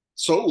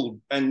sold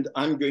and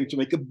I'm going to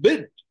make a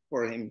bid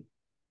for him.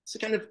 So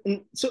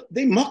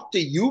they mocked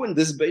you and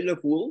this bale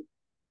of wool.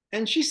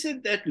 And she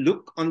said that,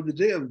 look, on the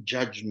day of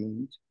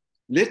judgment,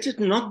 let it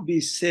not be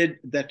said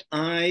that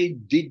I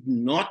did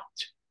not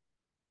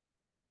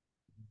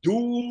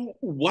do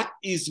what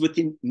is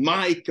within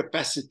my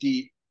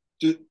capacity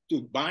to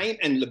bind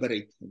and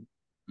liberate him.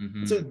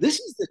 Mm-hmm. So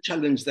this is the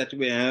challenge that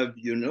we have,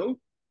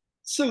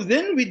 So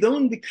then we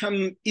don't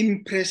become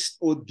impressed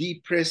or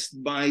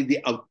depressed by the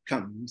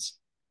outcomes.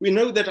 We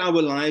know that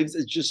our lives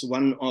is just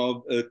one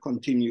of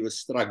continuous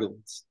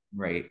struggles.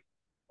 Right.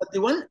 But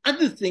the one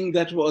other thing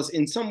that was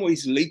in some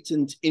ways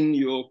latent in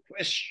your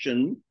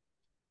question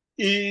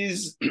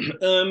is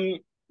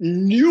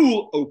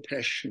new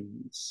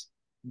oppressions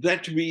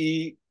that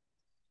we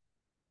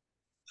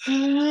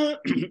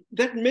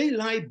that may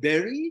lie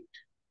buried,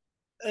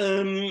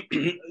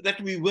 that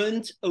we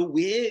weren't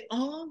aware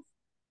of.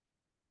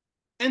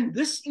 And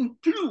this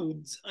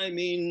includes, well,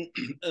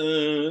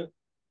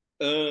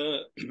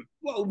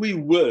 we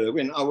were,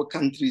 when our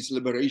country's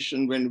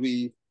liberation, when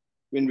we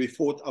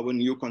fought our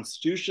new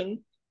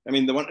constitution.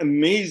 The one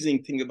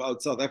amazing thing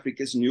about South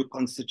Africa's new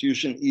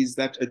constitution is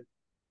that it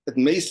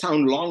may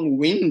sound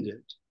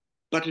long-winded,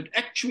 but it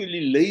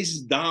actually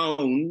lays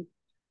down,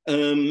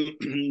 it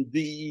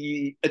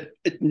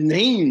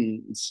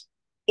names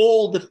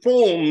all the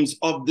forms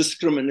of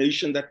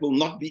discrimination that will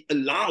not be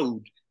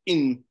allowed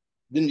in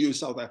the new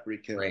South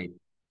Africa. Right.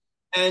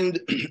 And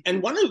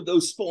one of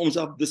those forms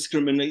of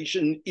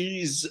discrimination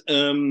is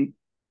on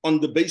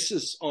the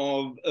basis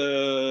of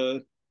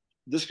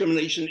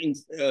discrimination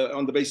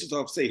on the basis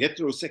of, say,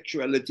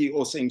 heterosexuality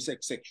or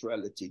same-sex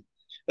sexuality,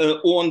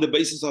 or on the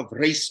basis of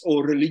race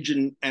or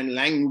religion and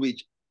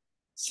language.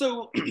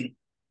 So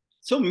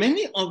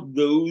many of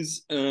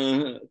those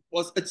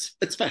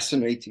it's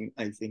fascinating,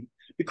 I think,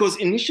 because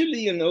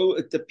initially,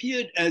 it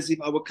appeared as if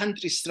our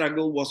country's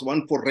struggle was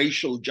one for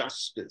racial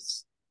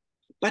justice.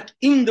 But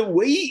in the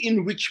way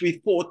in which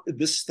we fought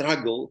the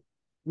struggle,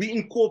 we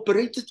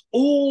incorporated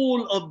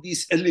all of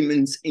these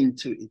elements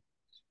into it.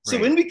 So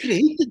when we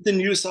created the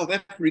new South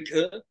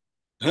Africa,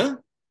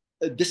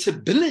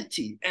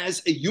 disability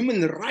as a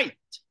human right,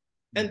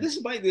 and this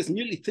is by this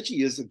nearly 30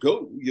 years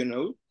ago,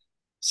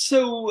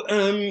 So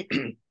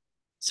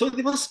so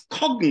there was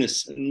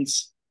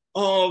cognizance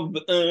of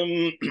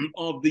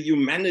the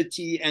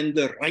humanity and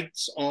the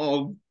rights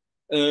of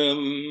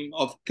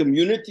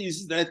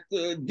communities that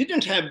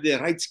didn't have their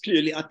rights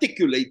clearly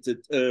articulated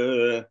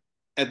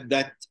at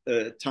that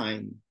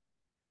time.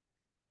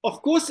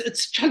 Of course,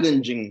 it's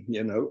challenging,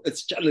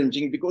 it's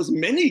challenging because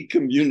many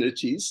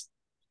communities,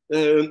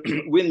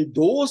 when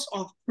doors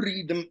of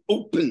freedom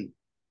open,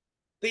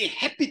 they're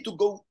happy to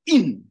go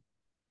in.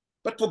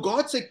 But for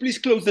God's sake, please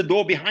close the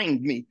door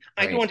behind me.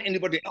 I don't want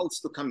anybody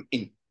else to come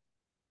in.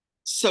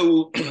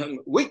 So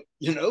wait,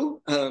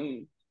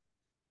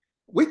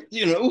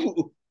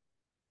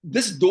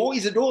 this door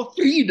is a door of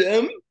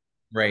freedom.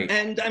 Right.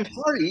 And I'm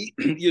sorry,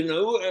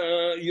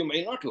 you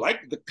may not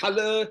like the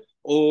color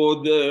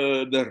or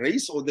the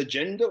race or the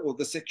gender or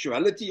the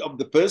sexuality of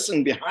the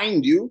person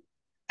behind you.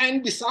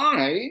 And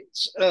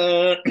besides,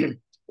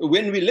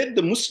 when we let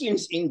the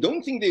Muslims in,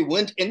 don't think there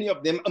weren't any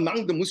of them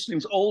among the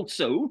Muslims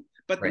also.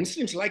 But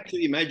Muslims like to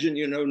imagine,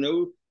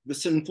 the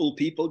sinful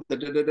people,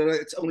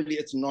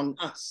 it's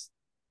non-us.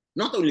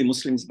 Not only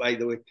Muslims, by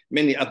the way,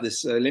 many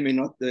others. Let me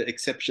not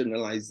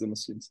exceptionalize the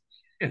Muslims.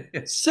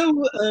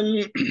 So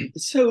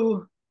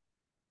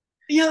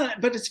yeah,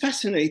 but it's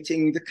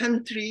fascinating. The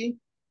country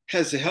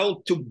has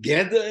held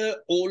together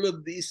all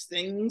of these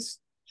things.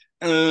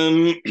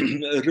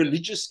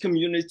 Religious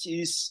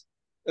communities.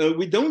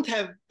 We don't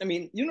have,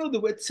 the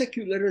word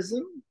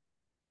secularism,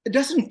 it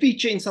doesn't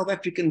feature in South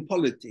African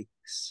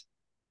politics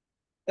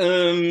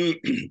at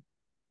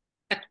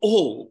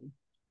all.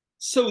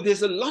 So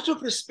there's a lot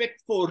of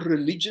respect for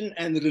religion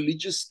and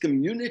religious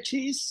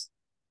communities.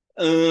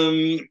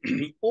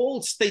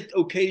 All state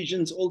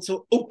occasions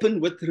also open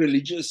with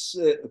religious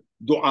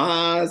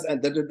du'as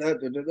and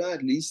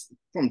at least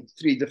from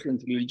 3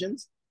 different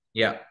religions.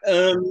 Yeah.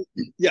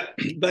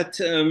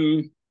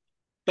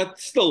 But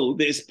still,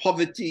 there's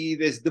poverty,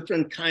 there's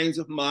different kinds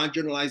of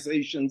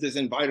marginalizations, there's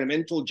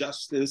environmental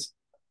justice,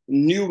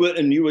 newer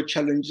and newer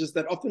challenges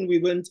that often we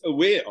weren't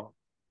aware of.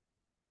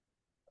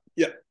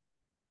 Yeah.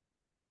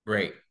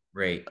 Right.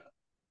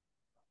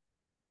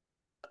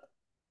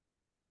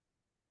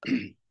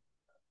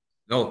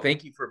 No,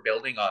 thank you for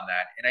building on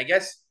that. And I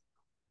guess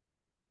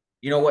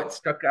You know what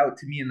stuck out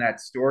to me in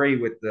that story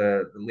with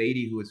the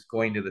lady who was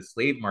going to the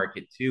slave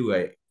market too.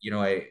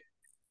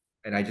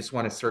 I just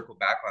want to circle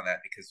back on that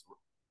because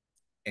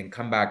and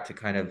come back to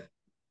kind of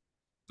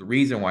the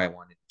reason why I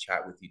wanted to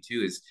chat with you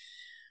too is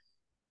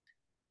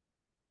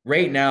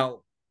right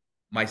now,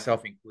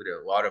 myself included,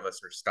 a lot of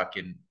us are stuck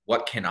in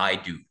what can I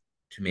do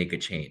to make a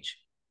change,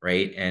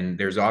 right? And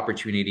there's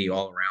opportunity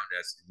all around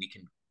us. We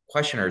can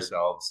question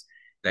ourselves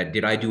that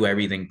did I do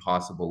everything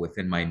possible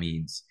within my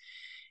means?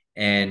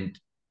 And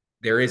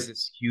there is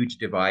this huge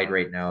divide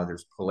right now.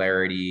 There's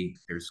polarity,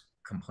 there's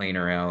complaint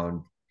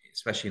around,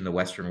 especially in the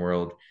Western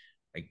world,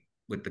 like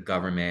with the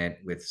government,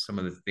 with some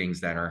of the things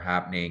that are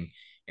happening.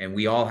 And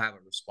we all have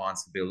a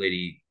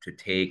responsibility to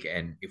take.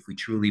 And if we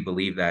truly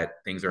believe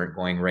that things aren't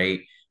going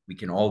right, we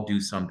can all do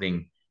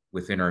something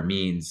within our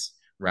means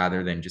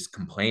rather than just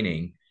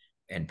complaining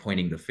and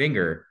pointing the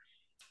finger.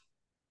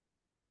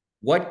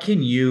 What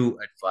can you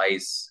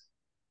advise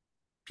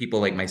people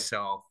like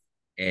myself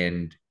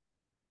and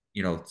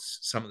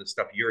some of the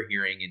stuff you're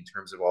hearing in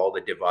terms of all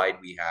the divide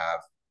we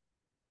have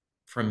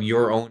from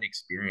your own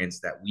experience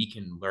that we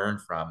can learn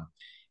from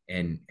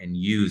and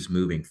use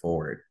moving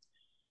forward?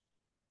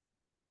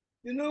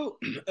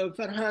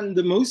 Farhan,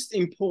 the most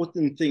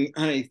important thing,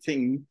 I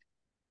think,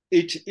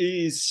 it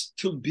is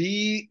to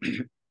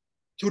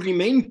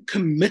remain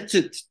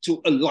committed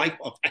to a life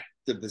of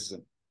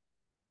activism.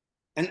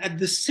 And at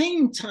the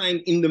same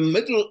time, in the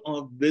middle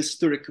of this,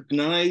 to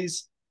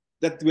recognize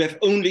that we have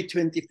only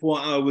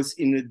 24 hours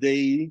in a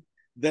day,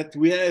 that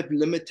we have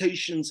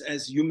limitations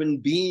as human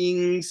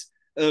beings,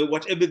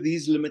 whatever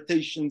these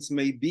limitations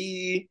may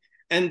be,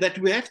 and that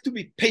we have to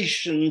be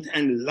patient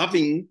and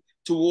loving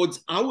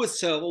towards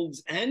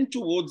ourselves and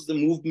towards the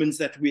movements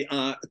that we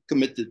are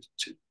committed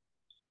to.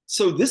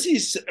 So this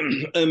is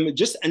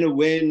just an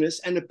awareness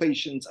and a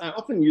patience. I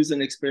often use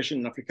an expression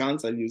in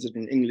Afrikaans. I use it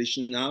in English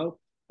now.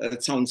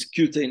 It sounds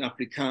cuter in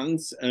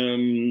Afrikaans.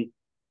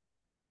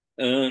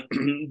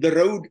 The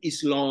road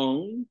is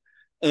long.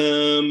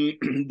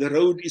 The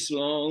road is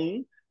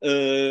long.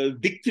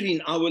 Victory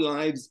in our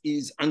lives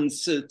is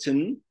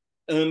uncertain.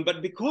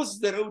 But because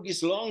the road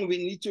is long, we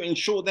need to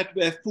ensure that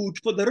we have food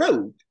for the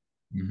road.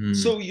 Mm-hmm.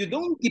 So you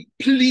don't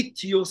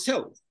deplete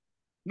yourself.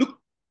 Look,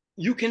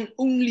 you can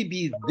only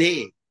be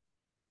there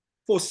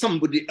for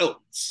somebody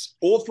else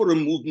or for a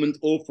movement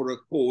or for a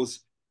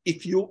cause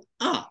if you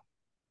are.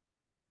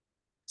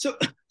 So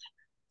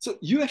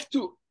you have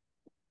to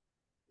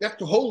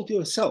hold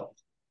yourself,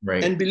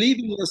 right, and believe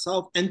in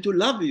yourself and to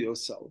love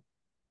yourself.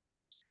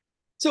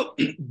 So,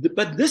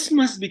 but this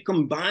must be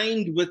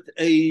combined with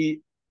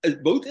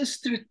both a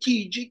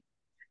strategic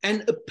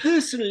and a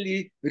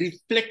personally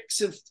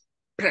reflexive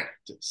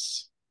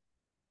practice.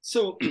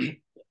 So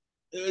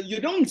you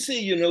don't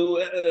say,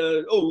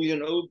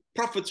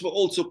 prophets were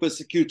also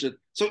persecuted.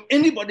 So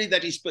anybody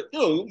that is,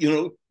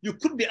 you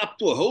could be up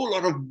to a whole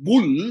lot of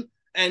bull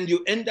and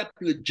you end up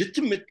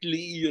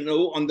legitimately,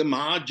 on the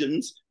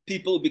margins,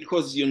 people,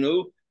 because,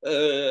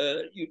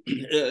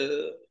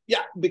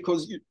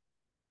 because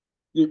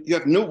you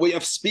have no way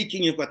of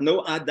speaking, you've got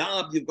no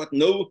adab, you've got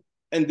no,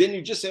 and then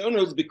you just say, oh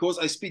no, it's because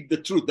I speak the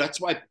truth.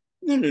 That's why,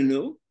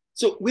 no.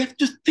 So we have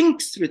to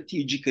think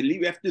strategically.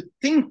 We have to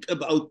think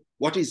about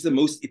what is the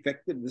most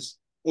effective. To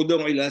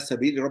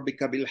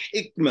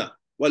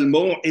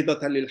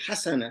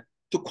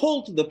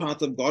call to the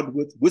path of God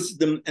with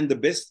wisdom and the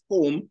best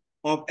form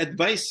of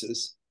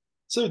advices.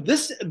 So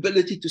this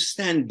ability to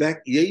stand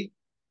back,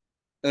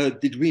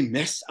 did we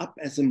mess up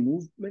as a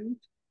movement?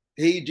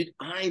 Did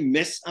I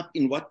mess up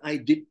in what I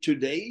did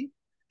today?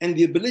 And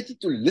the ability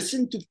to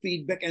listen to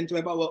feedback and to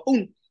have our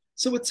own.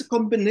 So it's a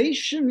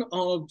combination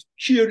of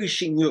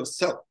cherishing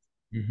yourself,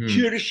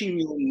 cherishing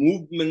your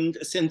movement,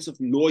 a sense of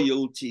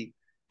loyalty,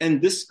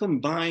 and this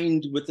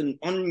combined with an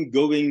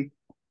ongoing,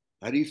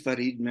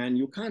 Farid, man,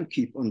 you can't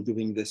keep on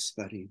doing this,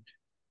 Farid.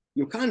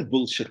 You can't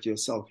bullshit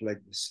yourself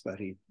like this,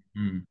 Farid.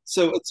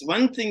 So it's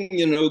one thing,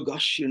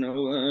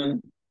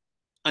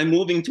 I'm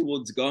moving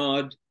towards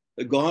God,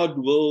 God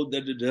will,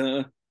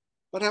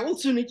 but I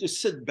also need to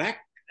sit back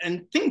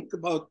and think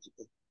about,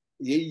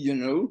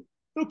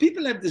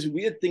 people have this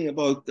weird thing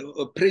about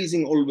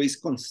praising always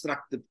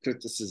constructive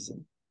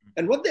criticism.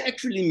 And what they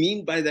actually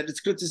mean by that is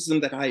criticism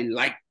that I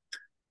like.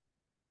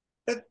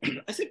 But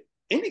I said,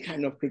 any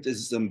kind of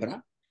criticism,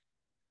 bro.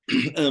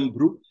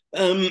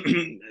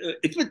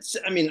 If it's,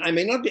 I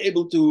may not be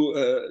able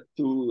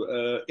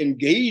to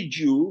engage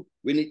you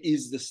when it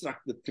is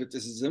destructive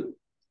criticism,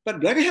 but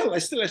bloody hell, I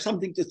still have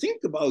something to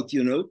think about,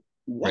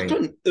 What right.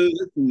 on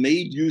earth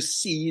made you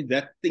see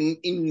that thing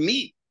in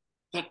me?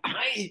 But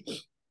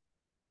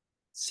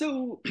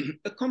so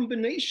a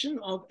combination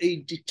of a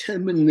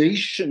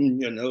determination,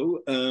 to,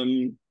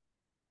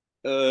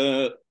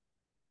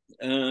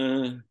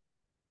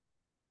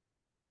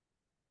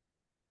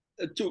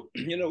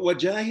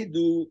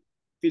 wajahidu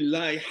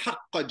fillahi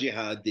haqqa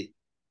jihadi,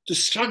 to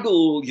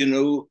struggle,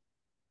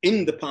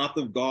 in the path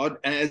of God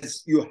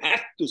as you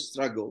have to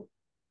struggle.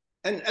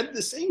 And at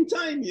the same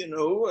time,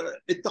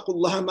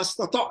 ittaqullaha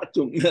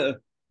mastata'tum,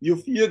 you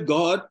fear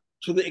God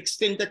to the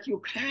extent that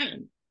you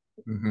can.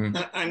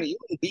 I'm a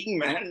human being,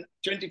 man,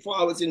 24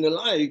 hours in a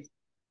life.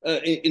 I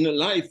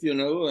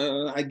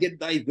get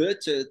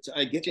diverted,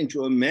 I get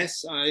into a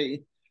mess.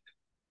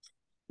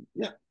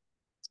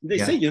 They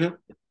say,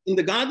 in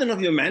the Garden of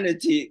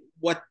Humanity,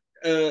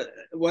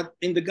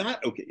 in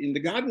the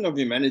Garden of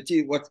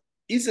Humanity, what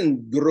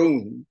isn't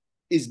grown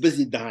is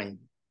busy dying.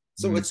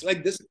 So it's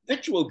like this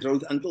perpetual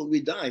growth until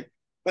we die.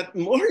 But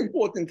more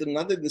important,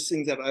 another of the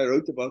things that I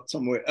wrote about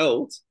somewhere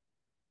else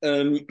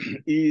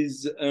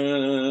is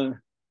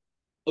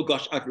oh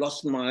gosh, I've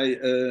lost my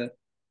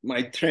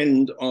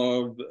trend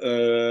of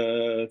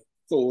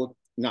thought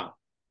now.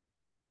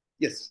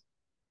 Yes.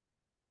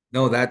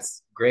 No,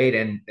 that's great.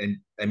 And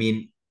I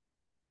mean,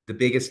 the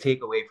biggest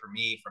takeaway for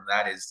me from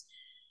that is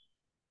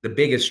the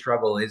biggest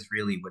struggle is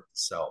really with the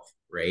self,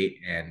 right?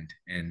 And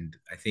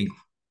I think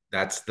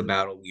that's the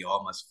battle we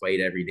all must fight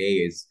every day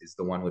is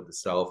the one with the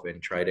self,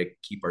 and try to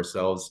keep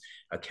ourselves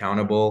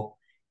accountable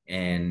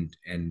and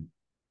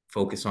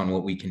focus on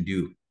what we can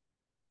do.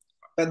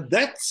 But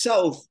that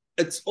self,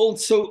 it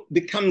also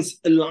becomes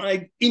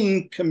alive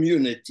in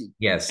community.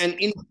 Yes. And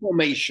in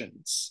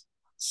formations.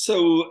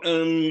 So,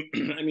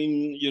 I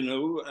mean,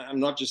 I'm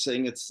not just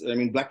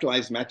saying Black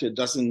Lives Matter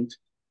doesn't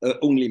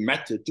only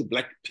matter to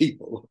Black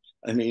people.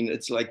 I mean,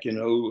 it's like,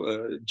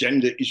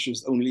 gender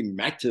issues only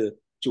matter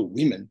to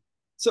women.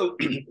 So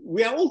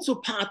we are also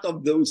part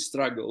of those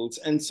struggles.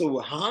 And so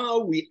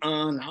how we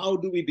are and how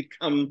do we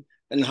become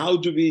and how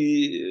do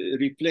we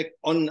reflect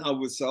on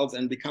ourselves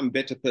and become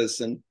better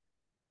persons?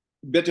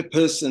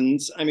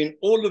 I mean,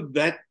 all of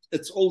that,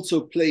 it's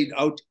also played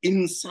out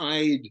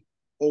inside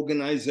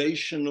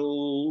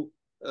organizational,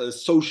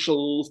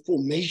 social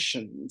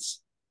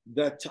formations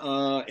that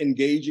are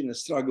engaged in a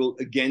struggle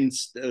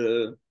against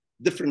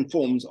different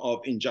forms of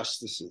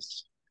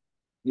injustices.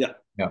 Yeah.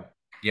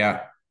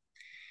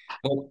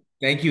 Well,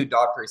 thank you,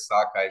 Dr.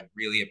 Esack. I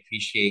really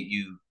appreciate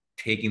you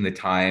taking the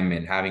time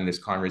and having this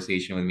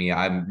conversation with me.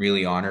 I'm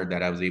really honored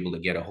that I was able to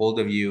get a hold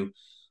of you.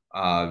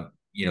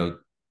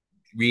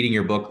 Reading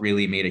your book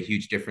really made a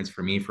huge difference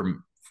for me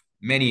for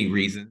many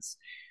reasons.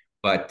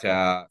 But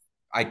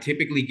I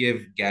typically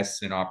give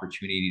guests an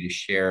opportunity to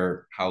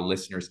share how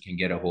listeners can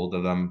get a hold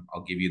of them.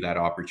 I'll give you that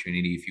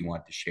opportunity if you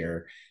want to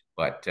share.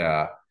 But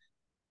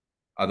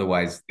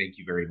otherwise, thank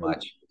you very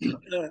much.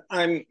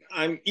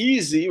 I'm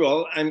easy.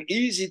 Well, I'm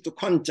easy to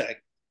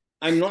contact.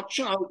 I'm not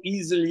sure how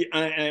easily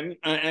I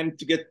am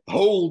to get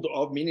hold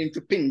of, meaning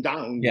to pin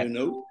down,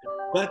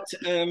 But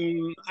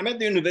I'm at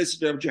the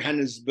University of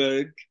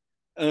Johannesburg.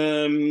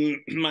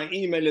 My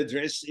email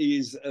address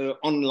is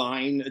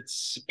online.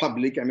 It's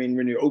public. I mean,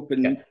 when you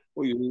open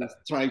or you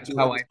try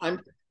to, I'm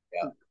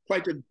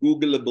quite a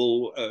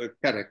Googleable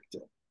character.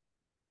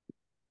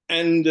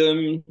 And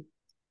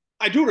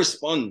I do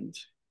respond.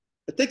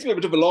 It takes me a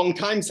bit of a long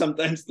time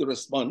sometimes to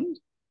respond,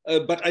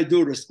 but I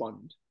do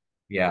respond.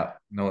 Yeah.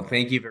 No,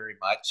 thank you very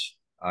much.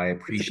 I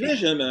appreciate it.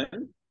 It's a pleasure,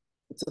 man.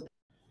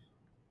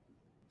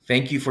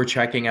 Thank you for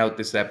checking out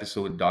this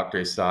episode with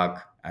Dr.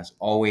 Esack. As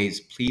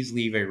always, please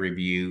leave a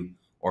review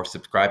or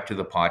subscribe to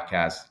the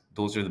podcast.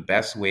 Those are the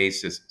best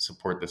ways to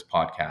support this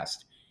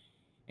podcast.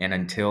 And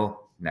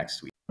until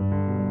next week.